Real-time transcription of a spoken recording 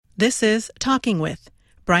This is Talking With,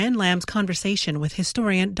 Brian Lamb's conversation with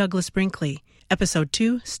historian Douglas Brinkley. Episode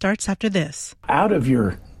 2 starts after this. Out of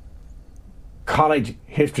your college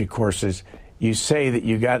history courses, you say that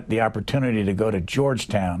you got the opportunity to go to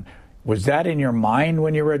Georgetown. Was that in your mind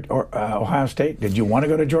when you were at Ohio State? Did you want to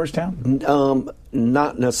go to Georgetown?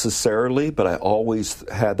 Not necessarily, but I always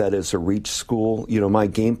had that as a reach school. You know, my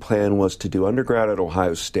game plan was to do undergrad at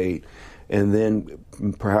Ohio State and then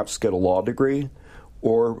perhaps get a law degree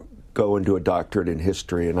or go into a doctorate in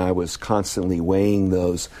history. And I was constantly weighing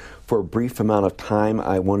those. For a brief amount of time,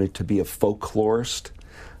 I wanted to be a folklorist.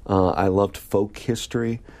 I loved folk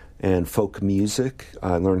history and folk music.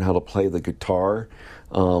 I learned how to play the guitar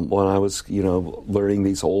when I was, learning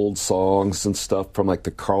these old songs and stuff from like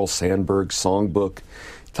the Carl Sandburg songbook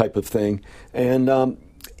type of thing. And I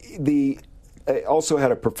also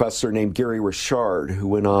had a professor named Gary Richard who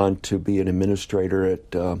went on to be an administrator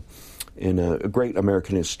at a great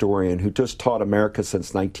American historian who just taught America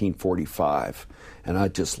since 1945. And I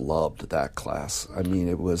just loved that class. I mean,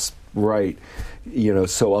 it was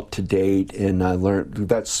so up to date. And I learned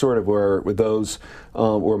that's sort of where those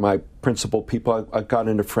were my principal people. I got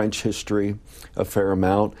into French history a fair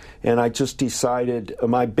amount. And I just decided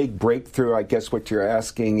my big breakthrough, I guess what you're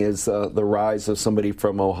asking, is the rise of somebody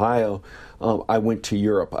from Ohio. I went to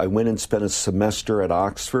Europe. I went and spent a semester at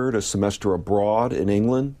Oxford, a semester abroad in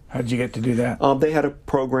England. How did you get to do that? They had a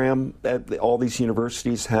program. All these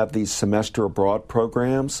universities have these semester abroad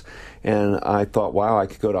programs. And I thought, wow, I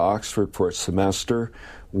could go to Oxford for a semester.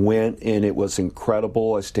 Went, and it was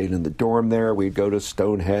incredible. I stayed in the dorm there. We'd go to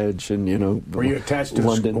Stonehenge and, Were you attached to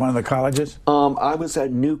London. One of the colleges? I was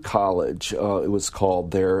at New College, it was called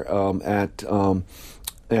there,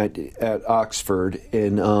 at Oxford,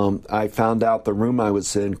 and I found out the room I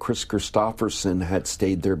was in, Chris Christopherson had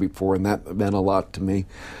stayed there before, and that meant a lot to me.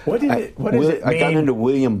 What does it mean? I got into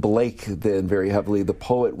William Blake then very heavily, the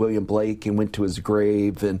poet William Blake, and went to his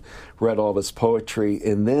grave and read all of his poetry,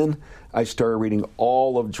 and then I started reading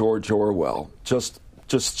all of George Orwell, just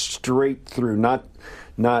straight through, not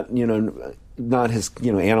his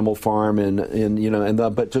Animal Farm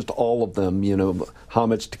but just all of them,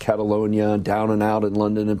 Homage to Catalonia, Down and Out in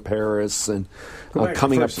London and Paris, and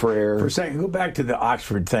Coming Up for Air. For a second, go back to the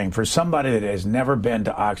Oxford thing. For somebody that has never been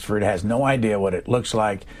to Oxford, has no idea what it looks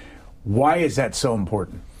like, why is that so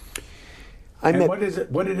important? What is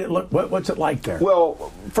it? What did it look? What's it like there?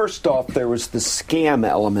 Well, first off, there was the scam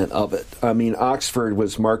element of it. I mean, Oxford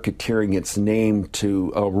was marketeering its name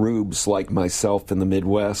to rubes like myself in the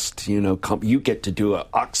Midwest. You get to do an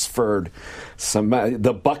Oxford.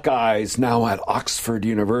 The Buckeyes now at Oxford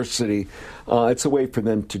University. It's a way for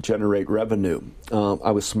them to generate revenue.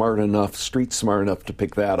 I was street smart enough to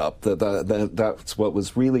pick that up. That's what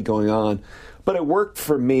was really going on. But it worked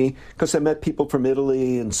for me because I met people from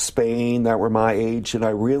Italy and Spain that were my age, and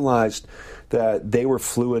I realized that they were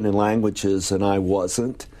fluent in languages and I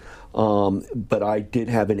wasn't. But I did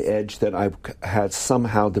have an edge that I had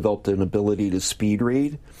somehow developed an ability to speed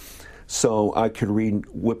read. So I could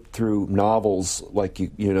whip through novels like,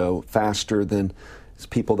 faster than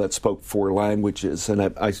people that spoke 4 languages.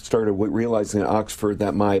 And I started realizing at Oxford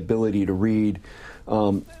that my ability to read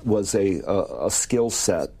was a skill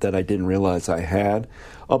set that I didn't realize I had.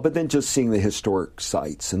 But then just seeing the historic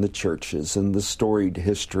sites and the churches and the storied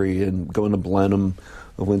history and going to Blenheim,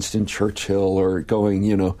 Winston Churchill, or going,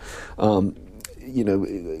 even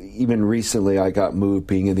recently I got moved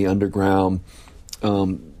being in the underground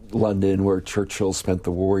London where Churchill spent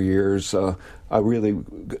the war years. I really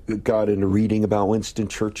got into reading about Winston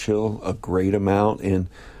Churchill a great amount, and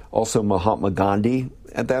also Mahatma Gandhi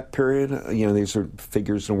at that period. These are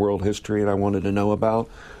figures in world history and I wanted to know about.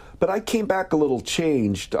 But I came back a little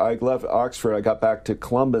changed. I left Oxford, I got back to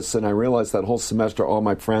Columbus, and I realized that whole semester all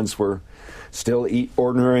my friends were still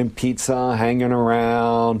ordering pizza, hanging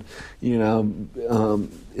around, in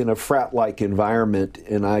a frat-like environment.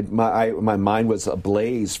 And my mind was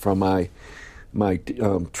ablaze from my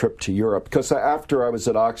trip to Europe. Because after I was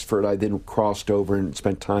at Oxford, I then crossed over and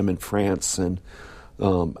spent time in France and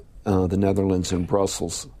the Netherlands and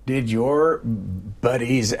Brussels. Did your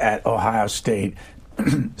buddies at Ohio State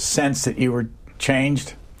sense that you were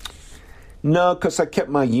changed? No, because I kept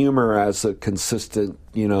my humor as a consistent,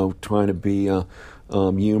 trying to be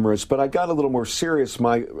humorous. But I got a little more serious.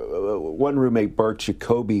 My one roommate, Bart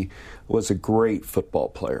Jacoby, was a great football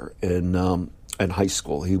player in high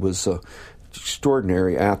school. He was an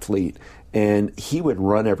extraordinary athlete. And he would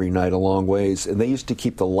run every night a long ways. And they used to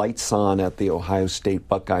keep the lights on at the Ohio State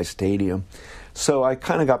Buckeye Stadium. So I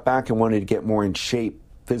kind of got back and wanted to get more in shape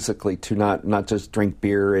physically to not just drink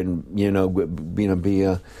beer and, be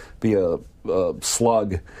a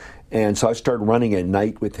slug. And so I started running at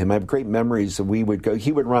night with him. I have great memories. We would go.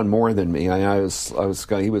 He would run more than me.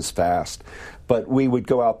 He was fast, but we would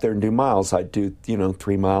go out there and do miles. I'd do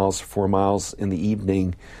 3 miles, 4 miles in the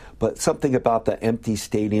evening. But something about the empty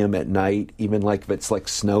stadium at night, even like if it's like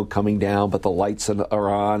snow coming down, but the lights are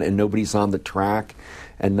on and nobody's on the track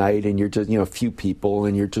at night, and you're just a few people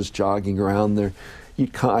and you're just jogging around there.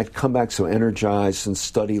 I'd come back so energized and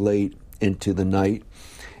study late into the night,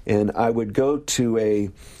 and I would go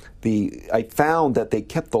to I found that they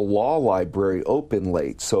kept the law library open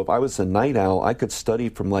late. So if I was a night owl, I could study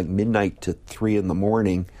from like midnight to 3 in the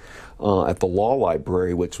morning at the law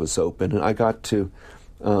library, which was open. And I got to,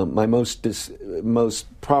 my most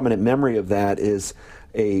prominent memory of that is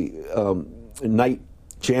a night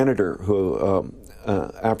janitor, who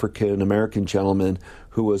African-American gentleman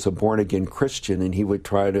who was a born-again Christian, and he would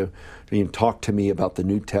try to talk to me about the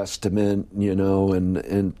New Testament,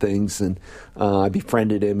 and things, and I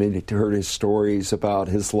befriended him and heard his stories about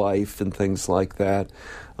his life and things like that.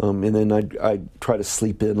 And then I'd try to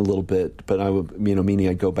sleep in a little bit, but I would, meaning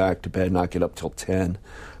I'd go back to bed and not get up till 10.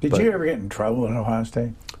 Did you ever get in trouble at Ohio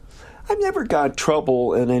State? I never got in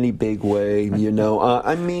trouble in any big way,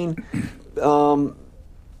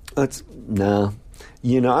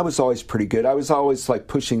 I was always pretty good. I was always like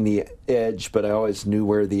pushing the edge, but I always knew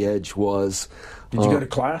where the edge was. Did you go to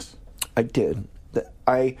class? I did.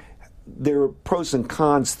 There were pros and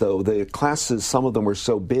cons, though. The classes, some of them were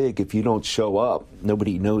so big, if you don't show up,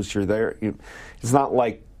 nobody knows you're there. It's not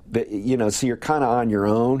like, so you're kind of on your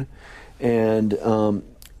own. And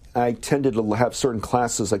I tended to have certain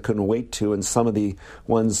classes I couldn't wait to, and some of the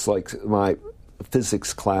ones, like my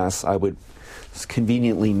physics class, I would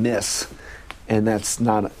conveniently miss. And that's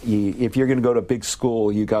not, if you're going to go to a big school,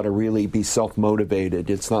 you got to really be self-motivated.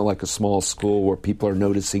 It's not like a small school where people are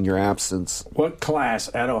noticing your absence. What class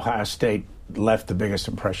at Ohio State left the biggest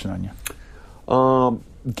impression on you?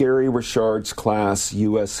 Gary Richard's class,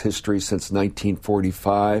 U.S. History since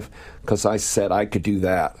 1945, because I said I could do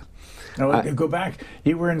that. No, go back.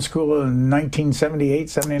 You were in school in 1978,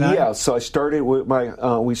 79? Yeah, so I started with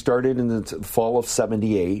we started in the fall of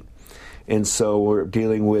 78, and so we're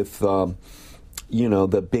dealing with the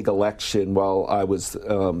big election while I was,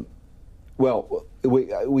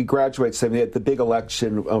 we graduated 78. The big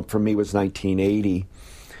election for me was 1980,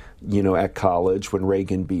 at college when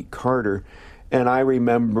Reagan beat Carter. And I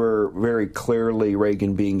remember very clearly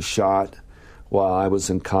Reagan being shot while I was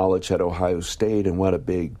in college at Ohio State, and what a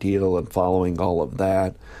big deal, and following all of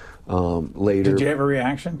that. Later. Did you have a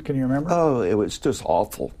reaction? Can you remember? Oh, it was just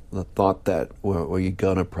awful. The thought that, well, you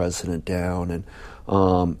gun a president down. And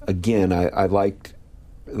again, I liked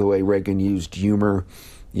the way Reagan used humor.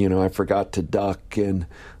 I forgot to duck, and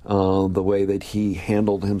the way that he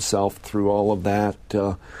handled himself through all of that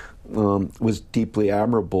was deeply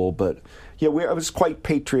admirable. But I was quite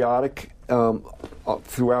patriotic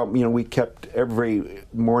throughout. We kept every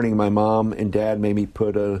morning. My mom and dad made me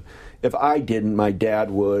put if I didn't, my dad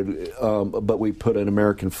would, but we put an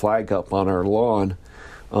American flag up on our lawn,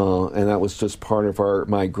 and that was just part of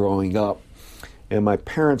my growing up. And my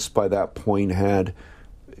parents, by that point, had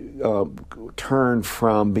turned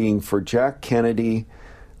from being for Jack Kennedy,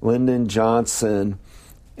 Lyndon Johnson,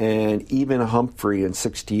 and even Humphrey in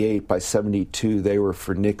 68. By 72, they were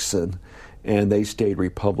for Nixon, and they stayed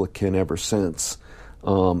Republican ever since.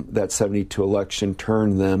 That 72 election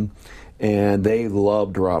turned them, and they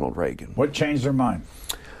loved Ronald Reagan. What changed their mind?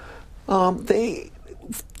 They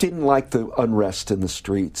didn't like the unrest in the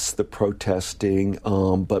streets, the protesting,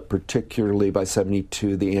 but particularly by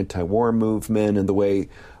 72, the anti-war movement, and the way,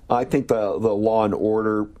 I think the law and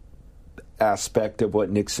order aspect of what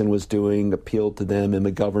Nixon was doing appealed to them, and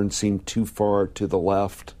McGovern seemed too far to the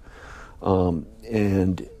left. What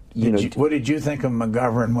did you think of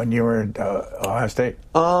McGovern when you were at Ohio State?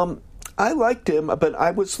 I liked him, but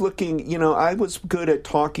I was looking, I was good at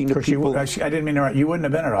talking to people. I didn't mean to interrupt. You wouldn't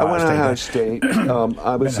have been at Ohio State. I went to Ohio State.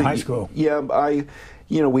 I was in high school.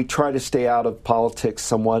 Yeah, we try to stay out of politics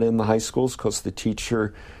somewhat in the high schools because the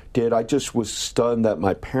teacher did. I just was stunned that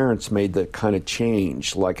my parents made the kind of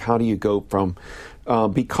change. Like, how do you go from,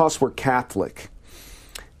 because we're Catholic,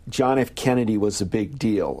 John F. Kennedy was a big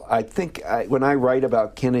deal. I think when I write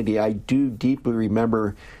about Kennedy, I do deeply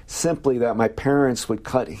remember simply that my parents would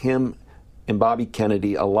cut him and Bobby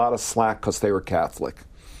Kennedy a lot of slack because they were Catholic.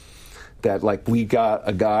 That, like, we got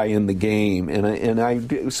a guy in the game,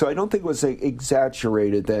 so I don't think it was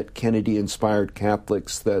exaggerated that Kennedy inspired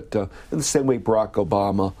Catholics. That in the same way Barack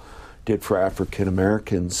Obama did for African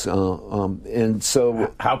Americans, and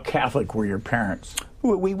so how Catholic were your parents?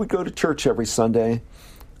 We would go to church every Sunday.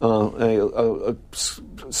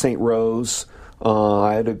 St. Rose.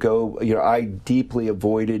 I had to go, I deeply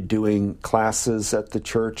avoided doing classes at the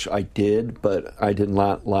church. I did, but I did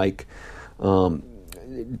not like, I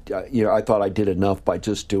thought I did enough by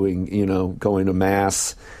just doing, going to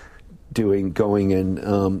Mass, going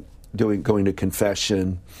to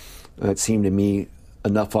confession. It seemed to me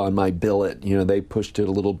enough on my billet. They pushed it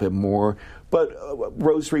a little bit more. But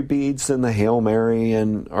rosary beads and the Hail Mary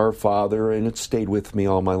and Our Father, and it stayed with me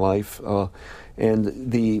all my life.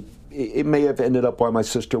 It may have ended up why my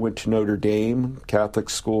sister went to Notre Dame Catholic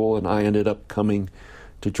school, and I ended up coming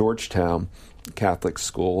to Georgetown Catholic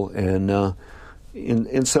school. And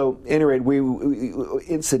so, anyway, we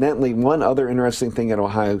incidentally, one other interesting thing at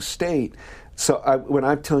Ohio State. So when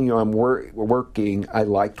I'm telling you I'm working, I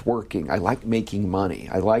liked working. I liked making money.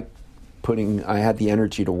 I had the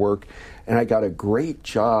energy to work. And I got a great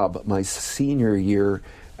job my senior year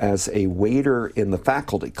as a waiter in the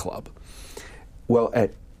faculty club. Well,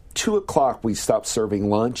 at 2 o'clock, we stopped serving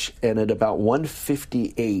lunch, and at about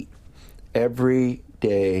 1:58, every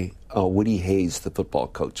day, Woody Hayes, the football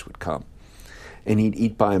coach, would come, and he'd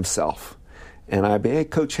eat by himself. And I'd be, hey,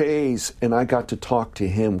 Coach Hayes, and I got to talk to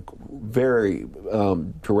him very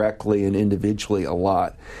directly and individually a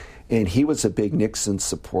lot. And he was a big Nixon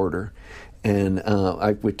supporter, and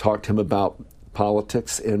I would talk to him about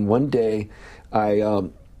politics. And one day,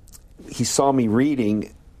 he saw me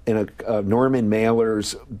reading in a Norman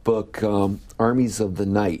Mailer's book, Armies of the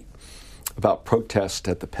Night, about protest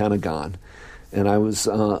at the Pentagon. And I was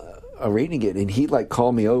reading it, and he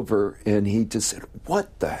called me over, and he just said,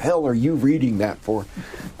 "What the hell are you reading that for?"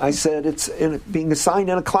 I said, "It's being assigned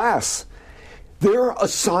in a class." "They're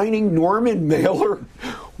assigning Norman Mailer?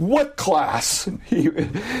 What class?"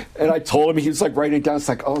 And I told him, he was writing it down. It's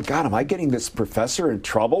like, oh God, am I getting this professor in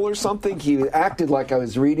trouble or something? He acted like I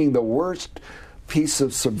was reading the worst piece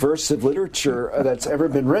of subversive literature that's ever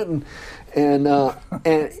been written. And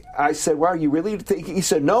I said, "Wow, you really think?" He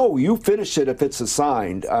said, "No, you finish it if it's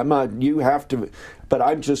assigned. I'm not. You have to." But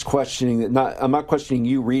I'm just questioning it. I'm not questioning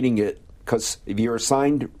you reading it, because if you're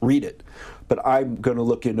assigned, read it. But I'm going to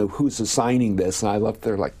look into who's assigning this. And I left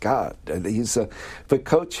there like, God, but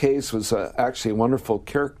Coach Hayes was actually a wonderful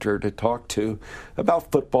character to talk to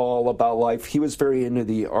about football, about life. He was very into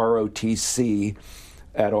the ROTC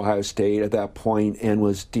at Ohio State at that point, and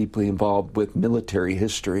was deeply involved with military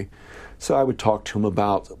history. So I would talk to him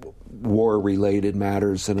about war-related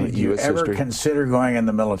matters and U.S. history. Did you ever consider going in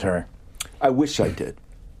the military? I wish I did,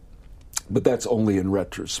 but that's only in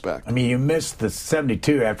retrospect. I mean, you missed the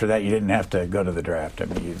 72. After that, you didn't have to go to the draft.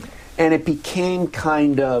 And it became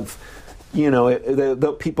kind of,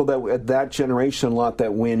 the people that generation, a lot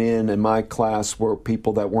that went in my class were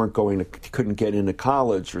people that couldn't get into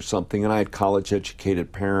college or something. And I had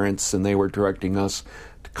college-educated parents, and they were directing us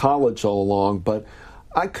to college all along. But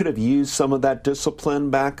I could have used some of that discipline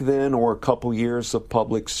back then, or a couple years of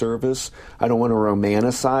public service. I don't want to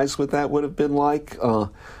romanticize what that would have been like,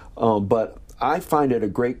 but I find it a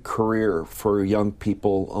great career for young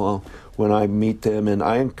people when I meet them, and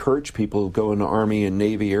I encourage people to go into Army and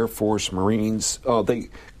Navy, Air Force, Marines. They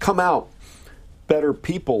come out better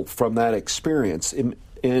people from that experience, and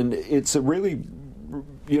it's a really,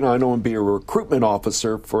 I don't want to be a recruitment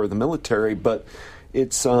officer for the military, but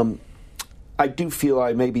it's I do feel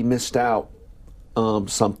I maybe missed out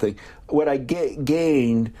something. What I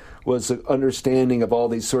gained was an understanding of all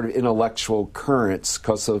these sort of intellectual currents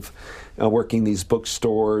because of working these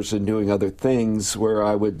bookstores and doing other things where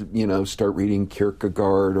I would, start reading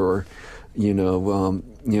Kierkegaard or,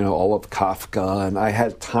 all of Kafka. And I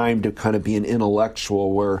had time to kind of be an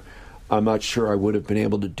intellectual where I'm not sure I would have been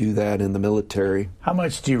able to do that in the military. How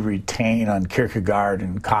much do you retain on Kierkegaard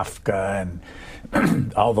and Kafka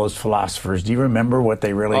and all those philosophers? Do you remember what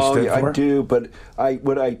they really stood for? I do, but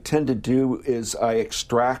what I tend to do is I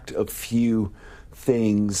extract a few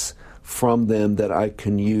things from them that I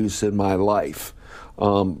can use in my life.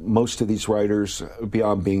 Most of these writers,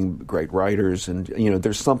 beyond being great writers, and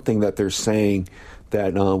there's something that they're saying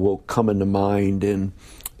that will come into mind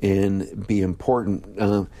and be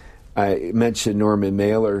important. I mentioned Norman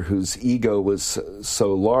Mailer, whose ego was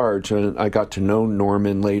so large, and I got to know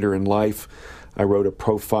Norman later in life. I wrote a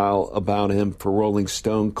profile about him for Rolling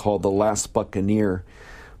Stone called The Last Buccaneer.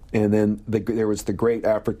 And then there was the great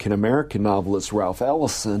African-American novelist Ralph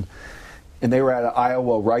Ellison, and they were at an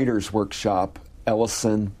Iowa Writers' Workshop.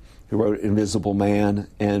 Ellison, who wrote Invisible Man,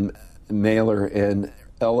 and Mailer, and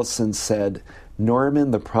Ellison said,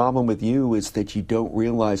 "Norman, the problem with you is that you don't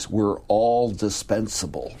realize we're all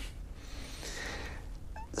dispensable."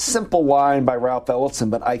 simple line by Ralph Ellison,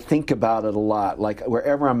 but I think about it a lot. Like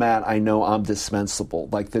wherever I'm at, I know I'm dispensable.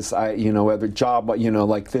 Like this, every job,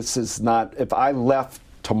 like this is not, if I left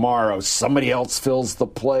tomorrow, somebody else fills the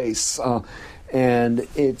place. And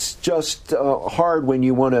it's just hard when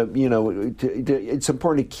you want to, it's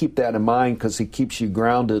important to keep that in mind because it keeps you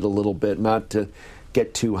grounded a little bit, not to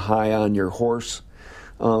get too high on your horse.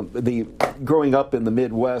 Growing up in the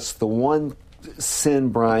Midwest, the one sin,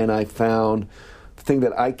 Brian, I found, the thing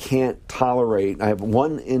that I can't tolerate, I have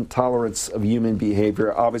one intolerance of human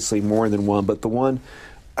behavior, obviously more than one, but the one,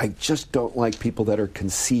 I just don't like people that are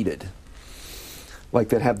conceited, like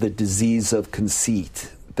that have the disease of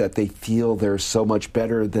conceit, that they feel they're so much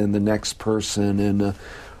better than the next person. And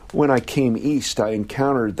when I came east, I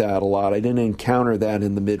encountered that a lot. I didn't encounter that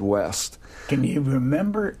in the Midwest. Can you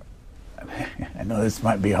remember, I know this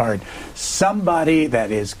might be hard, somebody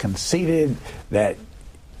that is conceited that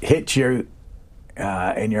hit you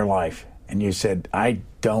in your life and you said, I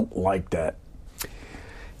don't like that?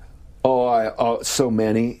 So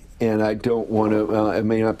many. And I don't want to, it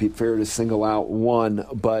may not be fair to single out one,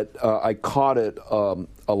 but I caught it a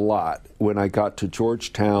lot when I got to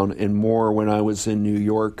Georgetown and more when I was in New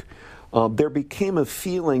York. There became a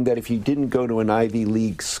feeling that if you didn't go to an Ivy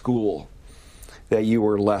League school, that you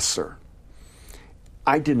were lesser.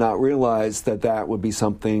 I did not realize that would be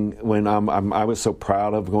something when I was so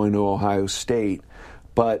proud of going to Ohio State.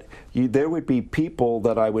 But there would be people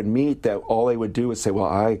that I would meet that all they would do is say, well,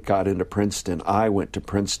 I got into Princeton. I went to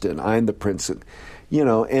Princeton. I'm the Princeton.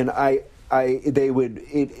 And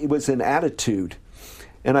it was an attitude.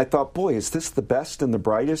 And I thought, boy, is this the best and the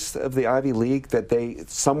brightest of the Ivy League, that they,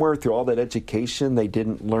 somewhere through all that education, they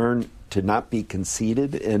didn't learn to not be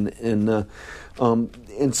conceited. And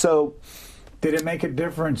so... Did it make a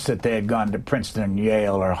difference that they had gone to Princeton,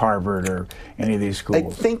 Yale, or Harvard, or any of these schools? I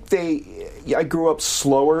think I grew up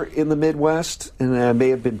slower in the Midwest, and I may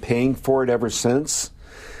have been paying for it ever since.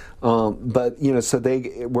 But, so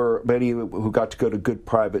they were, many who got to go to good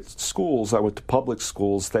private schools. I went to public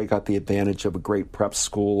schools. They got the advantage of a great prep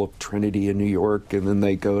school of Trinity in New York, and then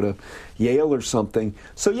they go to Yale or something.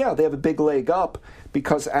 So, yeah, they have a big leg up.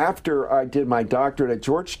 Because after I did my doctorate at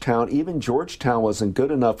Georgetown, even Georgetown wasn't good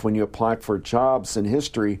enough when you applied for jobs in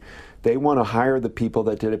history. They want to hire the people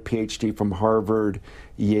that did a PhD from Harvard,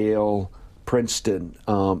 Yale, Princeton.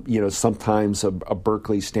 Sometimes a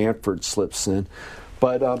Berkeley, Stanford slips in.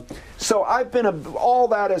 But so I've been all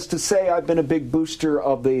that is to say I've been a big booster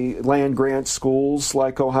of the land grant schools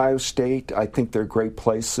like Ohio State. I think they're great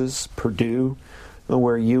places. Purdue,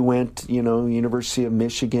 where you went, University of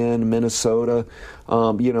Michigan, Minnesota.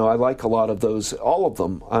 I like a lot of those, all of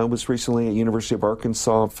them. I was recently at University of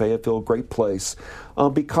Arkansas, Fayetteville, great place,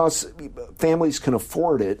 because families can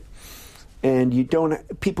afford it, and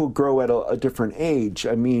people grow at a different age.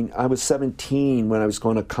 I mean, I was 17 when I was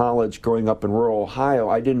going to college, growing up in rural Ohio.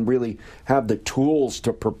 I didn't really have the tools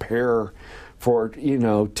to prepare for,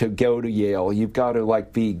 to go to Yale. You've got to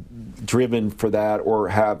be driven for that or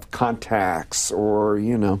have contacts or,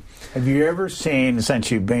 Have you ever seen,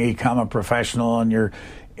 since you've become a professional and you're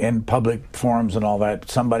in public forums and all that,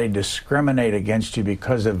 somebody discriminate against you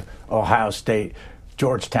because of Ohio State,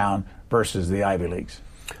 Georgetown versus the Ivy Leagues?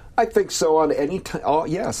 I think so. On any time,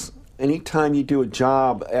 yes. Anytime you do a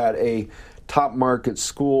job at a top market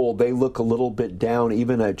school, they look a little bit down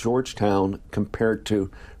even at Georgetown compared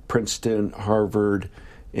to Princeton, Harvard,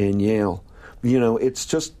 and Yale. It's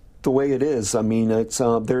just the way it is. I mean, it's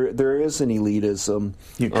there is an elitism.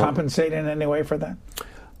 You compensate in any way for that?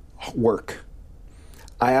 Work.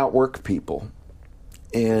 I outwork people,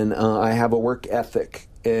 and I have a work ethic.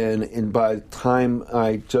 And by the time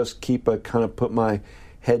I just put my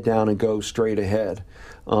head down and go straight ahead.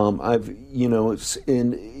 And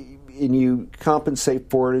you compensate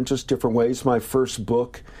for it in just different ways. My first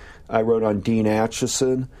book I wrote on Dean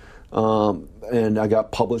Acheson, and I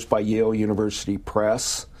got published by Yale University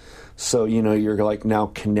Press. So, you're now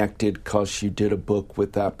connected because you did a book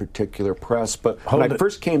with that particular press. But when I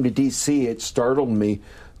first came to D.C., it startled me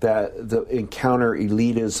that the encounter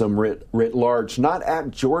elitism writ large, not at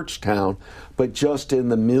Georgetown, but just in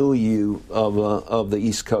the milieu of the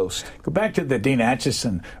East Coast. Go back to the Dean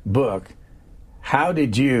Acheson book. How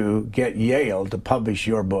did you get Yale to publish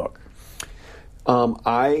your book?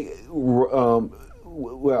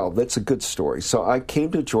 Well, that's a good story. So I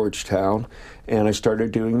came to Georgetown, and I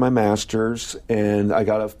started doing my master's, and I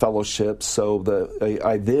got a fellowship. So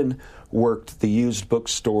I then worked the used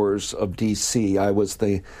bookstores of D.C. I was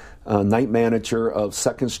the night manager of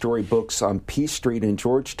Second Story Books on P Street in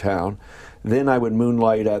Georgetown, Then I would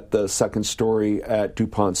moonlight at the second story at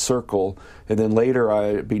DuPont Circle, and then later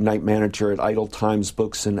I'd be night manager at Idle Times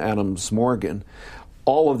Books in Adams Morgan.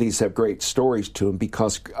 All of these have great stories to them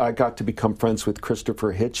because I got to become friends with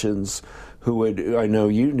Christopher Hitchens, who I know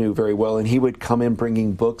you knew very well, and he would come in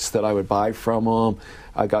bringing books that I would buy from him.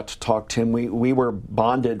 I got to talk to him. We were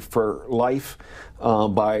bonded for life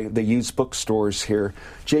by the used bookstores here.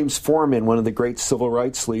 James Forman, one of the great civil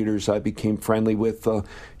rights leaders I became friendly with,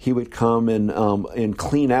 he would come and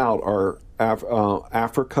clean out our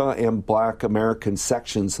Africa and Black American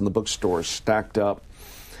sections in the bookstores stacked up.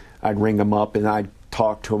 I'd ring him up and I'd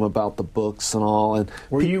talk to him about the books and all. And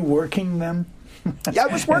were you working them? Yeah, I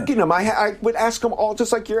was working them. I would ask them all,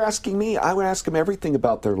 just like you're asking me. I would ask them everything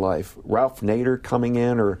about their life. Ralph Nader coming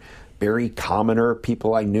in, or Barry Commoner,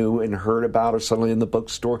 people I knew and heard about, or suddenly in the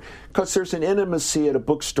bookstore. Because there's an intimacy at a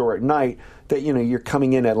bookstore at night that, you're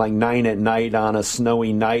coming in at like 9 at night on a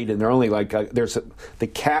snowy night, and they're only like, the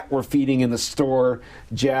cat we're feeding in the store,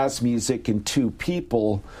 jazz music, and 2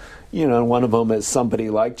 people. And one of them is somebody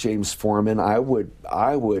like James Forman. I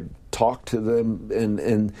would talk to them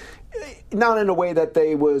and not in a way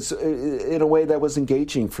that was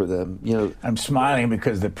engaging for them. I'm smiling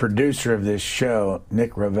because the producer of this show,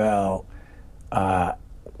 Nick Ravel,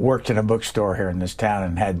 worked in a bookstore here in this town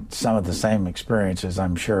and had some of the same experiences.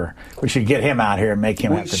 I'm sure we should get him out here and make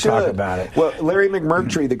him have to talk about it. Well, Larry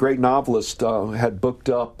McMurtry, the great novelist, had booked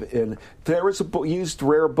up, and there was a used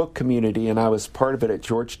rare book community, and I was part of it at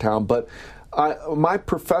Georgetown. But my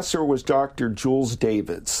professor was Dr. Jules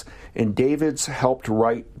Davids, and Davids helped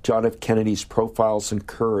write John F. Kennedy's Profiles in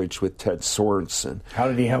Courage with Ted Sorensen. How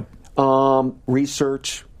did he help?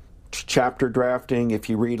 Research, chapter drafting. If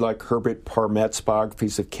you read like Herbert Parmet's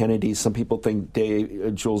biographies of Kennedy, some people think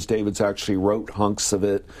Jules Davids actually wrote hunks of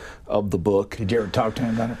the book. Did you ever talk to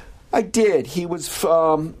him about it? I did. He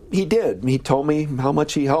did. He told me how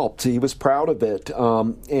much he helped. He was proud of it.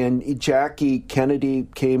 And Jackie Kennedy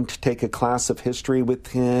came to take a class of history with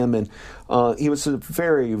him, and he was a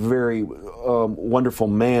very, very wonderful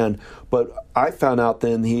man. But I found out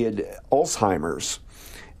then he had Alzheimer's.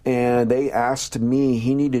 And they asked me,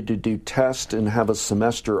 he needed to do tests and have a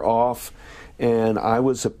semester off. And I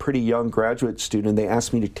was a pretty young graduate student. They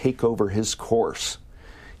asked me to take over his course.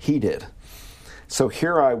 He did. So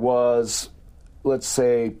here I was, let's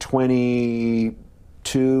say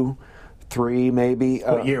 22, 3 maybe.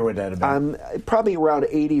 What year would that have been? I'm probably around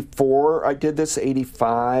 84. I did this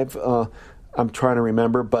 85. I'm trying to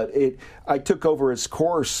remember. But I took over his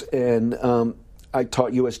course, and I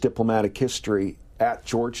taught U.S. diplomatic history at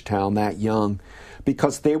Georgetown that young,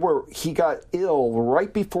 because he got ill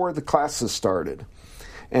right before the classes started,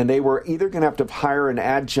 and they were either going to have to hire an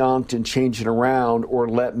adjunct and change it around, or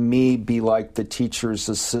let me be like the teacher's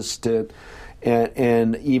assistant,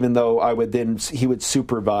 and even though he would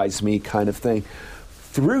supervise me, kind of thing.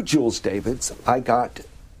 Through Jules Davids,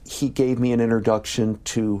 he gave me an introduction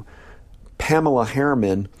to Pamela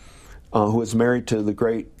Harriman, who was married to the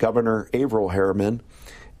great Governor Averell Harriman,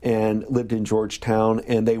 and lived in Georgetown,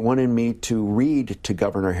 and they wanted me to read to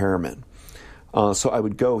Governor Harriman. So I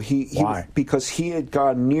would go. Why? Because he had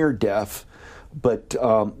gone near deaf, but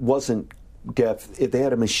wasn't deaf. If they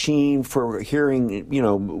had a machine for hearing,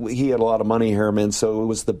 he had a lot of money, Harriman, so it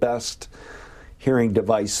was the best hearing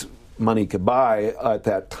device money could buy at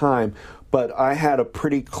that time. But I had a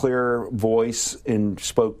pretty clear voice and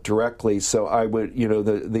spoke directly, so I would,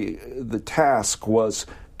 the task was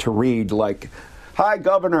to read like, "Hi,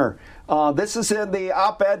 Governor. This is in the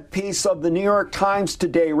op-ed piece of the New York Times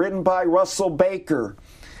today, written by Russell Baker."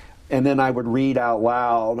 And then I would read out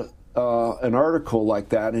loud an article like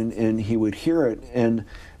that, and he would hear it. And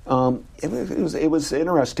it was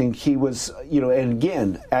interesting. He was, and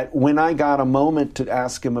again, when I got a moment to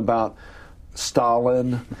ask him about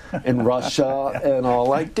Stalin and Russia and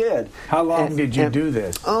all, I did. How long did you do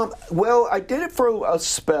this? Well, I did it for a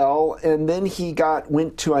spell, and then he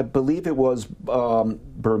went to, I believe it was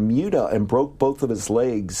Bermuda, and broke both of his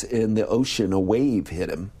legs in the ocean. A wave hit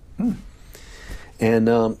him.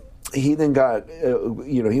 And he then got,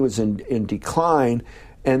 he was in decline.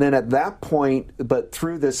 And then at that point, but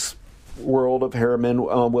through this world of Harriman,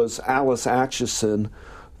 was Alice Acheson,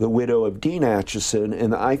 the widow of Dean Acheson,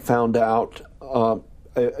 and I found out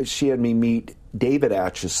she had me meet David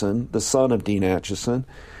Acheson, the son of Dean Acheson,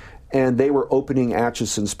 and they were opening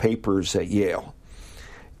Acheson's papers at Yale.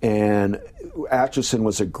 And Acheson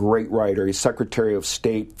was a great writer. He's Secretary of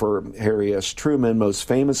State for Harry S. Truman, most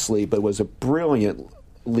famously, but was a brilliant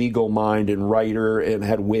legal mind and writer and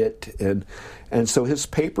had wit. And so his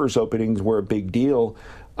papers openings were a big deal.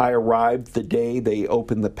 I arrived the day they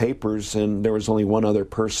opened the papers, and there was only one other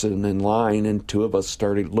person in line, and two of us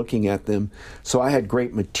started looking at them. So I had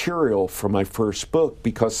great material for my first book,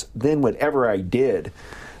 because then whatever I did,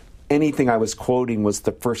 anything I was quoting was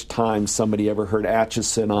the first time somebody ever heard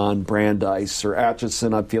Acheson on Brandeis, or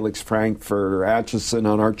Acheson on Felix Frankfurt, or Acheson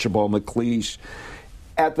on Archibald MacLeish.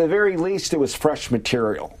 At the very least, it was fresh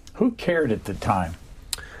material. Who cared at the time?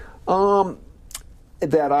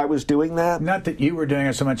 That I was doing that? Not that you were doing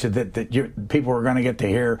it so much that people were going to get to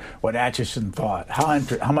hear what Acheson thought.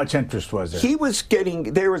 How much interest was there?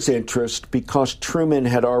 There was interest because Truman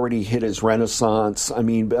had already hit his renaissance. I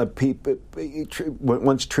mean,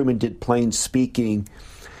 once Truman did Plain Speaking,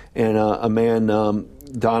 and a man,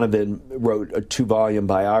 Donovan, wrote a 2-volume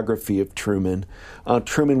biography of Truman.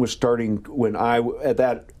 Truman was starting at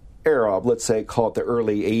that era, let's say, call it the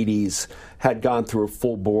early 80s, had gone through a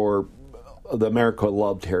full-bore, the America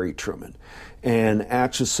loved Harry Truman. And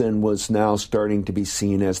Acheson was now starting to be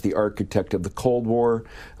seen as the architect of the Cold War.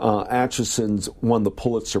 Acheson's won the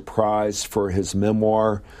Pulitzer Prize for his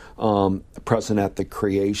memoir, Present at the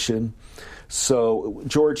Creation. So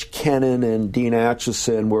George Kennan and Dean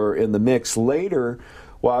Acheson were in the mix. Later,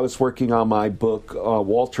 while I was working on my book,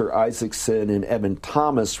 Walter Isaacson and Evan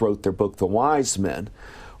Thomas wrote their book, The Wise Men,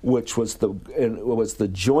 which was the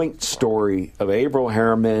joint story of Averell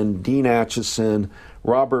Harriman, Dean Acheson,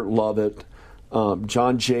 Robert Lovett,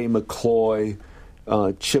 John J. McCloy,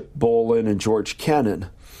 Chip Bolin, and George Kennan.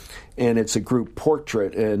 And it's a group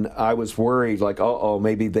portrait, and I was worried, like,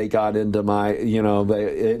 maybe they got into my,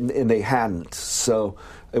 and they hadn't. So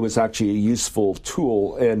it was actually a useful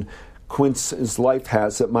tool. And as life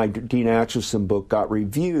has it, my Dean Acheson book got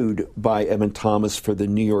reviewed by Evan Thomas for the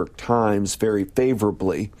New York Times very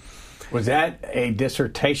favorably. Was that a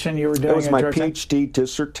dissertation you were doing? It was my Georgetown? PhD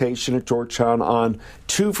dissertation at Georgetown on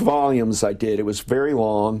 2 volumes I did. It was very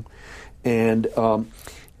long. And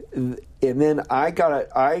then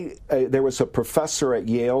there was a professor at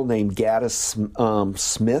Yale named Gaddis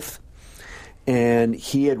Smith, and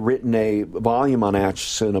he had written a volume on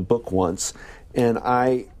Acheson, a book once, and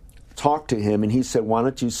I talked to him, and he said, why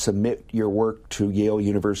don't you submit your work to Yale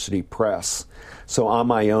University Press? So on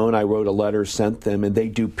my own, I wrote a letter, sent them, and they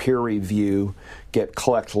do peer review,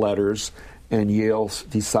 collect letters, and Yale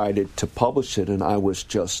decided to publish it, and I was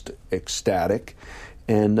just ecstatic.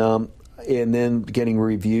 And then getting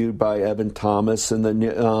reviewed by Evan Thomas and the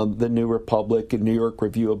New Republic and New York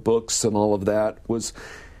Review of Books and all of that was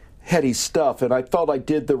heady stuff, and I felt I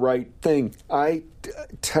did the right thing. I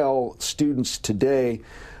tell students today,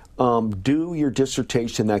 do your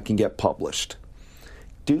dissertation that can get published.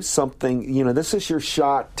 Do something, this is your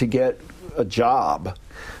shot to get a job.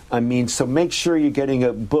 I mean, so make sure you're getting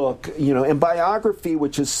a book, and biography,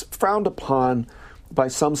 which is frowned upon by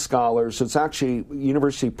some scholars. It's actually,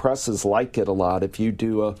 university presses like it a lot if you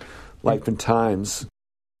do a Life and Times.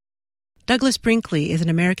 Douglas Brinkley is an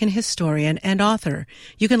American historian and author.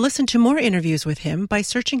 You can listen to more interviews with him by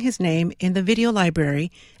searching his name in the video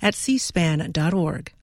library at cspan.org.